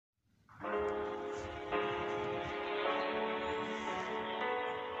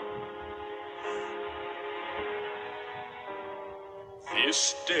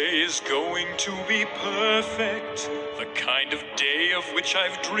This day is going to be perfect, the kind of day of which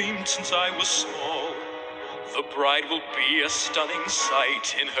I've dreamed since I was small. The bride will be a stunning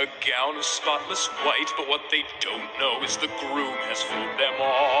sight in her gown of spotless white, but what they don't know is the groom has fooled them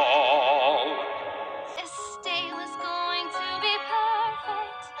all. This day was going to be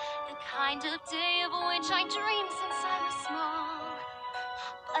perfect, the kind of day of which I dreamed since I was small.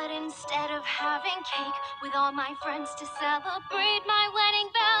 But instead of having cake with all my friends to celebrate my wedding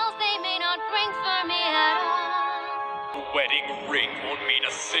bells, they may not ring for me at all. The wedding ring won't mean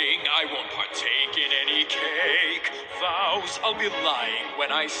a thing, I won't partake in any cake. Vows, I'll be lying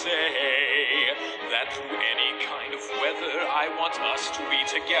when I say that through any kind of weather I want us to be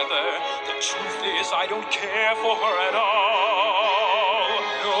together. The truth is I don't care for her at all.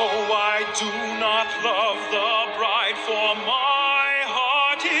 No, I do not love the bride, for my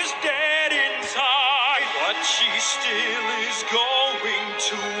heart is dead inside, but she still is going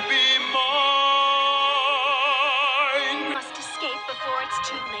to be mine. Must escape before it's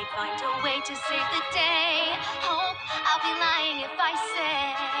too late, find a way to save the day. Hope I'll be lying if I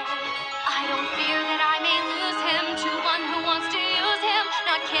say I don't fear that I may lose him to one who wants to use him,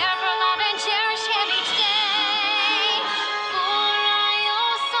 not care for love and cherish him each day. For I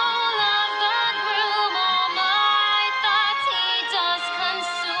also love the groom, all my thoughts he does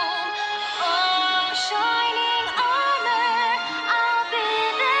consume. Oh, shining armor, I'll be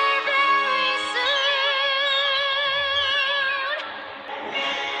there very soon.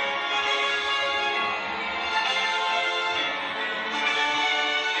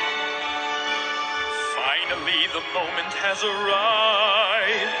 Finally, the moment has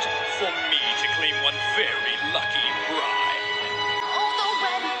arrived for me to claim one very lucky bride. Oh, the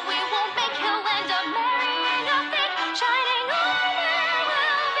wedding we won't make, he'll end up marrying a fake shining armor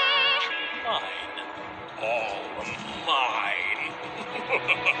will be Mine. All mine.